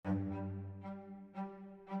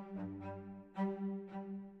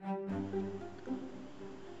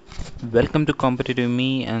Welcome to Competitive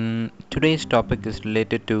Me, and today's topic is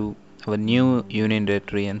related to our new Union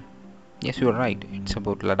Territory. And yes, you're right, it's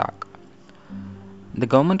about Ladakh. The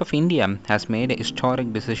government of India has made a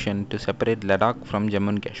historic decision to separate Ladakh from Jammu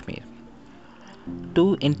and Kashmir,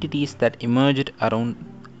 two entities that emerged around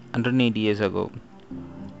 180 years ago.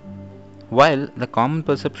 While the common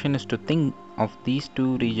perception is to think of these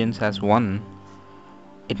two regions as one,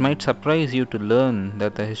 it might surprise you to learn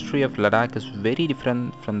that the history of Ladakh is very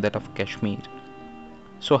different from that of Kashmir.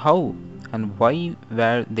 So, how and why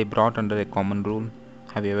were they brought under a common rule?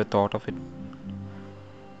 Have you ever thought of it?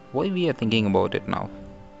 Why we are thinking about it now?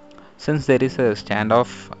 Since there is a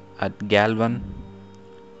standoff at Galwan,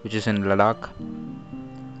 which is in Ladakh,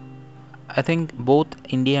 I think both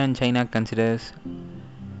India and China considers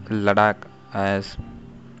Ladakh as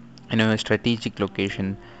a strategic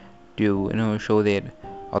location to show their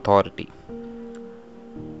authority.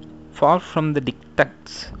 Far from the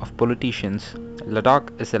diktats of politicians, Ladakh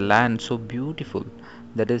is a land so beautiful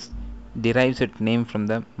that it derives its name from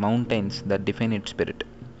the mountains that define its spirit.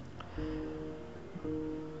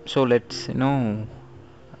 So let's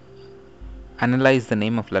analyze the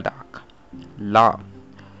name of Ladakh. La.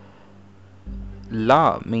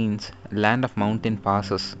 La means land of mountain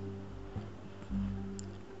passes.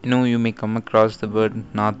 You may come across the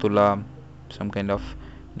word Nathula, some kind of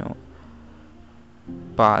you know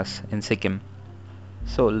pass in Sikkim.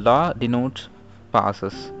 So La denotes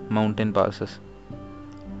passes, mountain passes,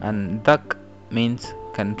 and Dak means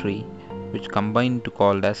country, which combined to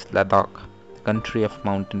called as Ladakh, country of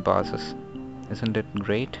mountain passes. Isn't it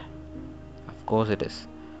great? Of course it is.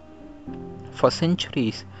 For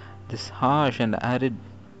centuries, this harsh and arid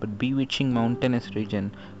but bewitching mountainous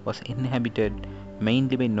region was inhabited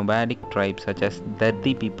mainly by nomadic tribes such as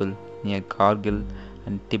Dardi people near Kargil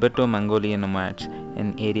and Tibeto-Mongolian nomads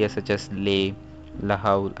in areas such as Leh,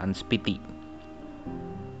 Lahaul and Spiti.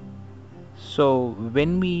 So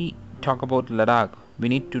when we talk about Ladakh, we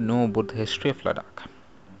need to know about the history of Ladakh.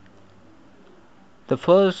 The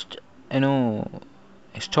first, you know,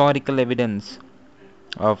 historical evidence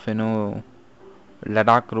of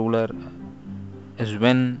Ladakh ruler is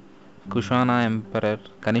when Kushana Emperor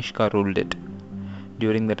Kanishka ruled it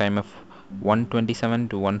during the time of 127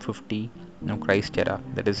 to 150 Christ era,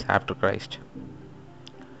 that is after Christ.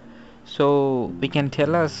 So we can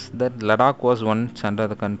tell us that Ladakh was once under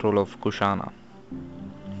the control of Kushana.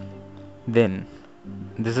 Then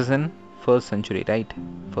this is in first century, right?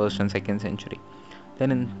 First and second century.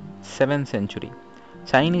 Then in 7th century,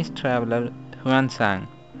 Chinese traveler Huan Sang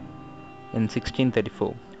in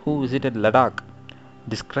 1634, who visited Ladakh,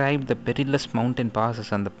 described the perilous mountain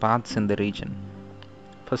passes and the paths in the region.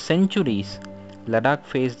 For centuries, Ladakh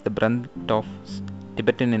faced the brunt of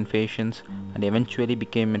Tibetan invasions and eventually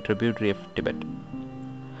became a tributary of Tibet.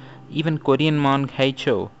 Even Korean monk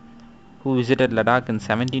Heicho, who visited Ladakh in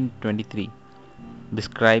 1723,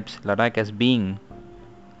 describes Ladakh as being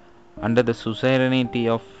under the suzerainty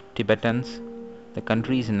of Tibetans. The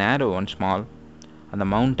country is narrow and small, and the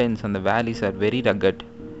mountains and the valleys are very rugged.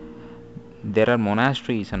 There are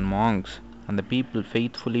monasteries and monks, and the people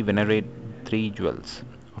faithfully venerate three jewels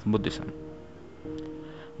of Buddhism.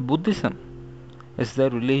 Buddhism is the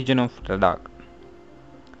religion of Ladakh.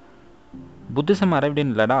 Buddhism arrived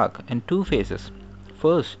in Ladakh in two phases.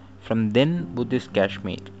 First, from then Buddhist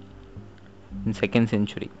Kashmir in 2nd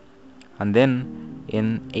century, and then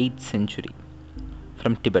in 8th century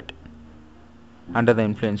from Tibet under the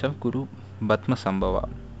influence of Guru Bhatmasambhava.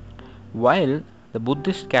 While the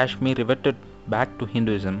Buddhist Kashmir reverted back to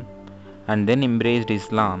Hinduism and then embraced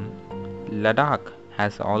Islam, Ladakh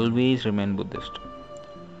has always remained Buddhist.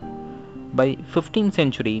 By 15th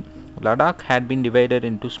century, Ladakh had been divided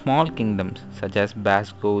into small kingdoms such as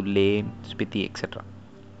Basgo, Leh, Spiti, etc.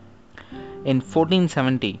 In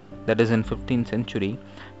 1470, that is in 15th century,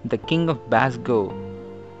 the king of Basgo,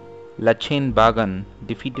 Lachen Bagan,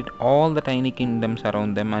 defeated all the tiny kingdoms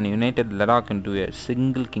around them and united Ladakh into a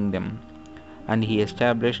single kingdom, and he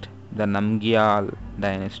established the Namgyal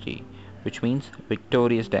dynasty, which means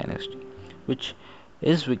victorious dynasty, which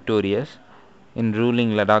is victorious in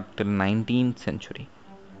ruling Ladakh till 19th century.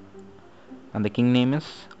 And the king name is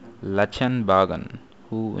Lachan Bagan,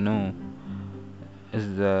 who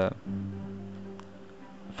is the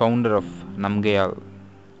founder of Namgyal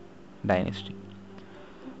dynasty.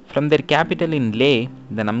 From their capital in Leh,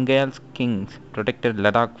 the Namgyal kings protected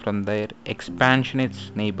Ladakh from their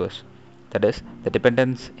expansionist neighbors, that is, the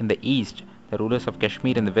Tibetans in the east, the rulers of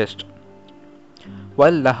Kashmir in the west.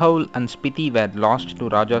 While Lahaul and Spiti were lost to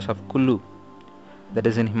Rajas of Kullu, that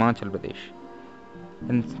is in Himachal Pradesh,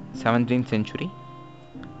 in 17th century,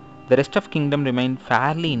 The rest of kingdom remained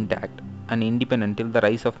fairly intact and independent till the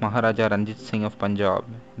rise of Maharaja Ranjit Singh of Punjab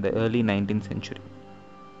in the early 19th century.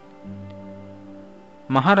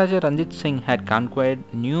 Maharaja Ranjit Singh had conquered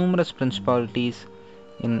numerous principalities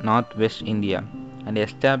in northwest India and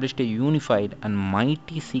established a unified and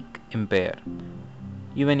mighty Sikh empire.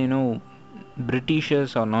 Even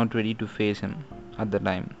Britishers are not ready to face him at the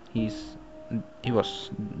time. He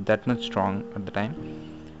was that much strong at the time.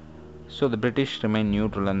 So the British remained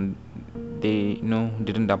neutral and they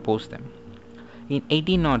didn't oppose them. In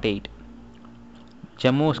 1808,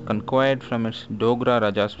 Jammu was conquered from its Dogra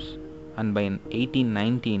Rajas, and by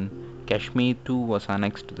 1819, Kashmir too was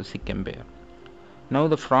annexed to the Sikh Empire. Now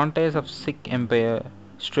the frontiers of Sikh Empire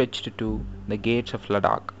stretched to the gates of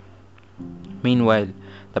Ladakh. Meanwhile,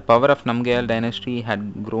 the power of Namgyal dynasty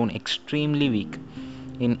had grown extremely weak.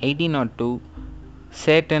 In 1802,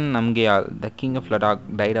 Satan Namgyal, the king of Ladakh,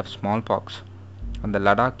 died of smallpox, and the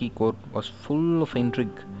Ladakhi court was full of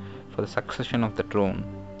intrigue for the succession of the throne.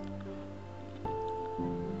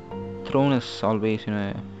 Throne is always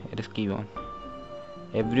a risky one.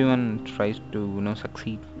 Everyone tries to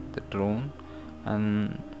succeed the throne,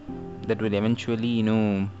 and that will eventually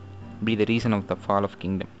be the reason of the fall of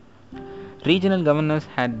kingdom. Regional governors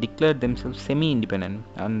had declared themselves semi-independent,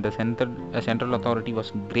 and the central authority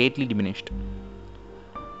was greatly diminished.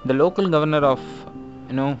 The local governor of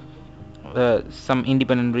you know some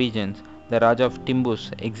independent regions, the Raja of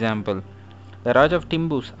Timbus example, the Raja of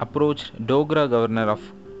Timbus approached Dogra governor of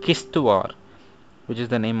Kishtwar, which is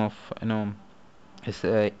the name of is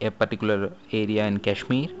a particular area in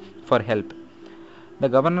Kashmir, for help. The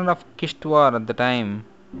governor of Kishtwar at the time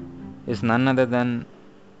is none other than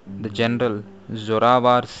the general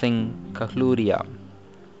Zorawar Singh Kahluria.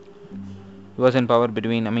 He was in power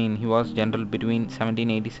between, he was general between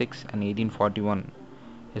 1786 and 1841,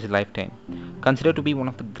 his lifetime. Considered to be one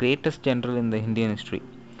of the greatest general in the Indian history.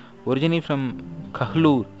 Originally from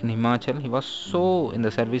Kahlur in Himachal, he was so in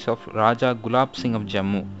the service of Raja Gulab Singh of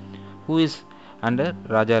Jammu, who is under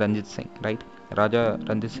Raja Ranjit Singh, right? Raja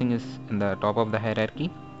Ranjit Singh is in the top of the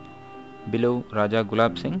hierarchy, below Raja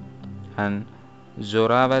Gulab Singh, and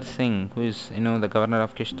Zorawar Singh, who is the governor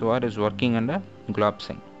of Kishtwar, is working under Gulab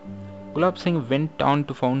Singh. Gulab Singh went on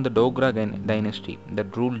to found the Dogra dynasty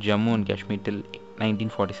that ruled Jammu and Kashmir till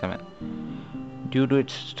 1947. Due to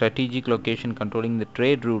its strategic location controlling the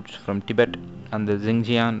trade routes from Tibet and the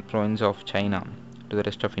Xinjiang province of China to the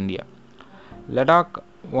rest of India, Ladakh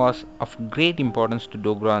was of great importance to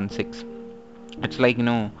Dogra and Sikhs. It's like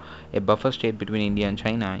a buffer state between India and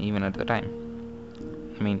China even at the time.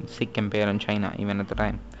 Sikh Empire and China even at the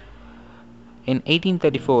time. In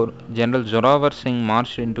 1834, General Zorawar Singh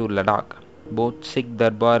marched into Ladakh. Both Sikh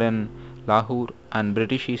Darbar in Lahore and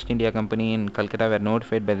British East India Company in Calcutta were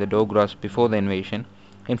notified by the Dogras before the invasion.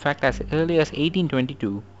 In fact, as early as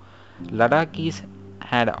 1822, Ladakhis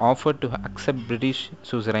had offered to accept British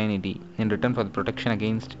suzerainty in return for the protection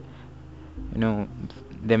against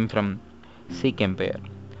them from Sikh Empire.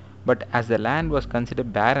 But as the land was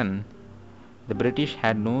considered barren, the British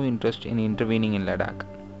had no interest in intervening in Ladakh.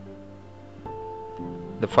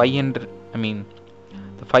 The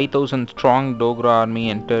 5,000 strong Dogra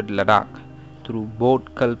army entered Ladakh through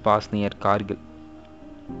Bodkal Pass near Kargil.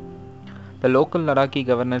 The local Ladakhi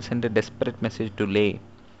governor sent a desperate message to Leh,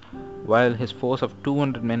 while his force of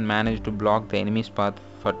 200 men managed to block the enemy's path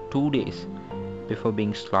for 2 days before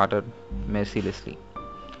being slaughtered mercilessly.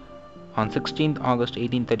 On 16th August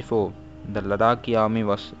 1834, the Ladakhi army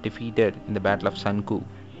was defeated in the Battle of Sanku,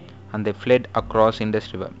 and they fled across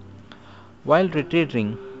Indus River. While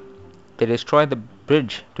retreating, they destroyed the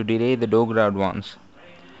bridge to delay the Dogra advance.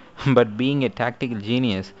 But being a tactical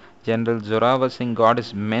genius, General Zorawar Singh got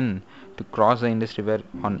his men to cross the Indus River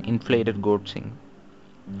on inflated goat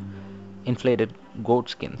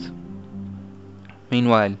skins.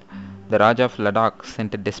 Meanwhile, the Raja of Ladakh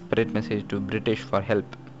sent a desperate message to British for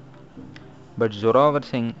help. But Zorawar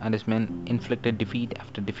Singh and his men inflicted defeat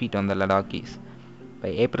after defeat on the Ladakhis. By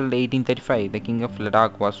April 1835, the king of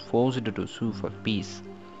Ladakh was forced to sue for peace.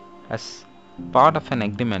 As part of an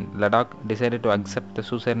agreement, Ladakh decided to accept the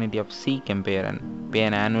suzerainty of Sikh Empire and pay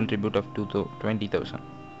an annual tribute of 20,000.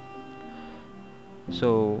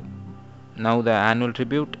 So now the annual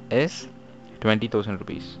tribute is 20,000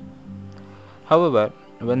 rupees. However,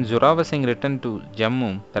 when Zorawar Singh returned to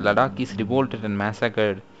Jammu, the Ladakhis revolted and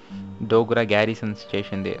massacred Dogra garrison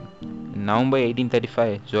station there. In November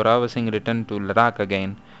 1835, Zorawar Singh returned to Ladakh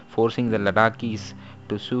again, forcing the Ladakhis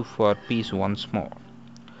to sue for peace once more.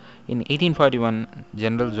 In 1841,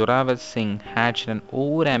 General Zorawar Singh hatched an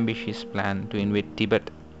over-ambitious plan to invade Tibet,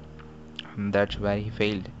 and that's where he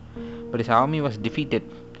failed. But his army was defeated,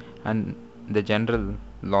 and the general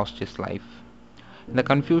lost his life. In the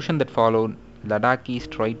confusion that followed, Ladakhis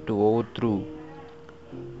tried to overthrow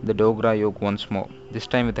the Dogra yoke once more, this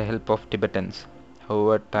time with the help of Tibetans.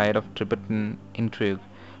 However, tired of Tibetan intrigue,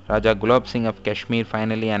 Raja Gulab Singh of Kashmir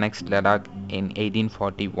finally annexed Ladakh in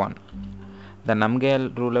 1841. The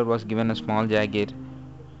Namgyal ruler was given a small jaggir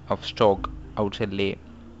of Stoke outside Leh.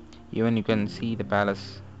 Even you can see the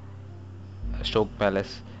palace, Stoke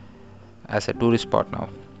Palace, as a tourist spot now.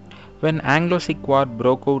 When Anglo-Sikh War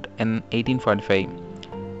broke out in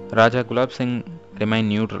 1845, Raja Gulab Singh remained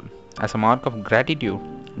neutral. As a mark of gratitude,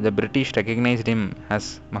 the British recognized him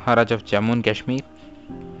as Maharaj of Jammu and Kashmir,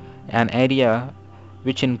 an area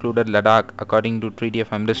which included Ladakh according to Treaty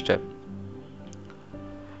of Amritsar.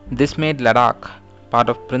 This made Ladakh part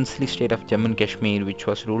of princely state of Jammu and Kashmir, which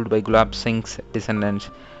was ruled by Gulab Singh's descendants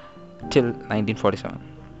till 1947,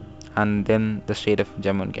 and then the state of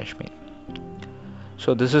Jammu and Kashmir.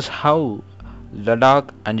 So this is how Ladakh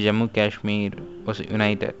and Jammu Kashmir was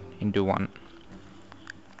united into one.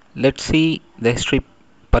 Let's see the history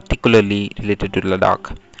particularly related to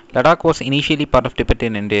Ladakh. Ladakh was initially part of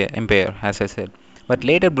Tibetan Empire, as I said, but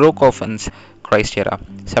later broke off in Christ era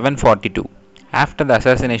 742 after the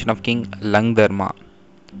assassination of King Langdharma.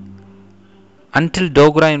 Until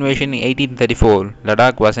Dogra invasion in 1834,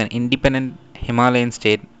 Ladakh was an independent Himalayan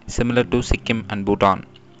state similar to Sikkim and Bhutan.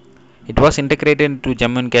 It was integrated into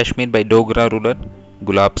Jammu and Kashmir by Dogra ruler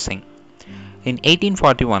Gulab Singh. In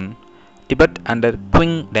 1841, Tibet under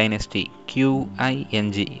Qing dynasty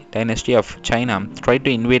of China tried to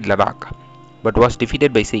invade Ladakh but was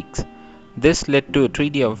defeated by Sikhs. This led to a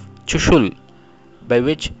treaty of Chushul by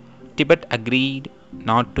which Tibet agreed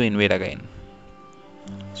not to invade again.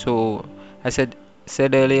 So, as I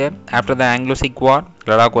said earlier, after the Anglo-Sikh War,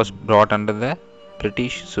 Ladakh was brought under the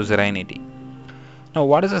British suzerainty. Now,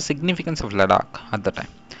 what is the significance of Ladakh at the time?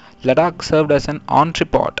 Ladakh served as an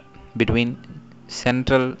entrepot between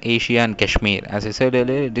Central Asia and Kashmir. As I said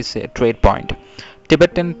earlier, it is a trade point.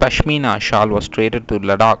 Tibetan Pashmina shawl was traded to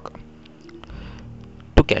Ladakh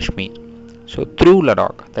to Kashmir. So through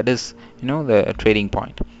Ladakh, that is the trading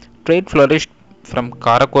point. Trade flourished from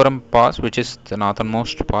Karakoram Pass, which is the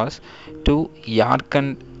northernmost pass, to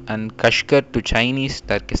Yarkand and Kashgar to Chinese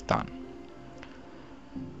Turkestan.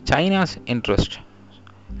 China's interest.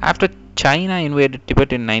 After China invaded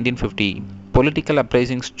Tibet in 1950, political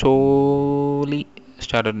uprising slowly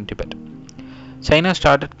started in Tibet. China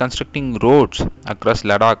started constructing roads across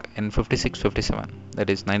Ladakh in 56-57, that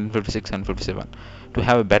is 1956 and 57, to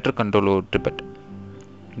have a better control over Tibet.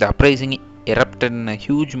 The uprising erupted in a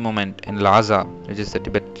huge moment in Lhasa, which is the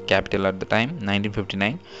Tibet capital at the time,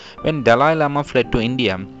 1959, when Dalai Lama fled to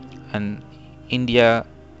India and India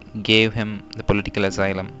gave him the political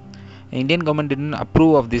asylum. The Indian government didn't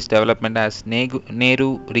approve of this development as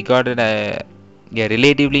Nehru regarded a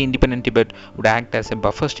relatively independent Tibet would act as a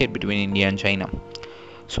buffer state between India and China.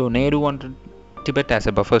 So Nehru wanted Tibet as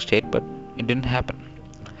a buffer state, but it didn't happen.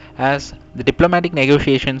 As the diplomatic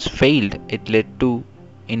negotiations failed, it led to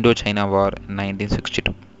Indochina War in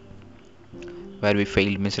 1962, where we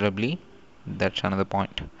failed miserably. That's another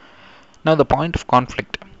point. Now the point of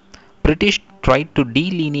conflict. British tried to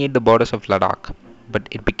delineate the borders of Ladakh, but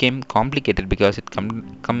it became complicated because it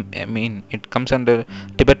comes under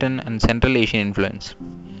Tibetan and Central Asian influence.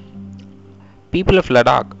 People of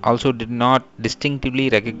Ladakh also did not distinctively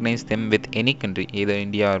recognize them with any country, either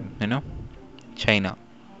India or China.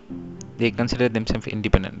 They considered themselves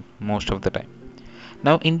independent most of the time.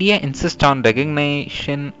 Now India insists on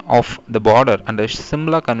recognition of the border under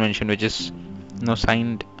Simla Convention, which is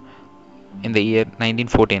signed in the year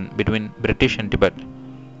 1914 between British and Tibet,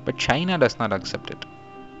 but China does not accept it.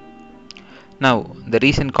 Now, the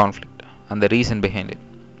recent conflict and the reason behind it.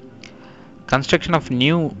 Construction of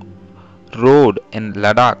new road in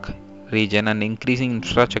Ladakh region and increasing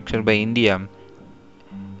infrastructure by India,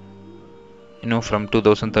 from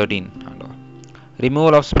 2013.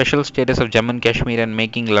 Removal of special status of Jammu and Kashmir and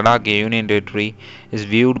making Ladakh a union territory is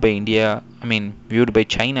viewed by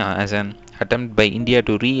China as an attempt by India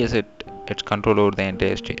to reassert its control over the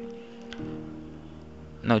entire state.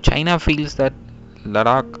 Now, China feels that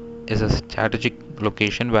Ladakh is a strategic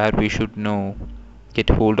location where we should get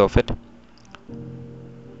hold of it,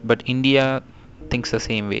 but India thinks the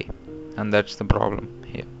same way, and that's the problem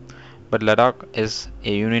here. But Ladakh is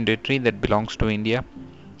a union territory that belongs to India,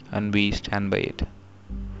 and we stand by it.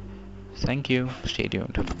 Thank you. Stay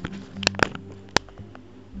tuned.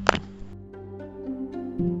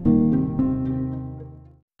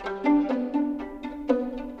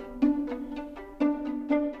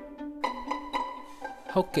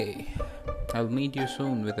 Okay, I'll meet you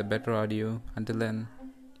soon with a better audio. Until then,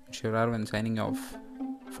 It's your Arvind signing off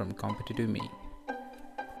from Competitive Me.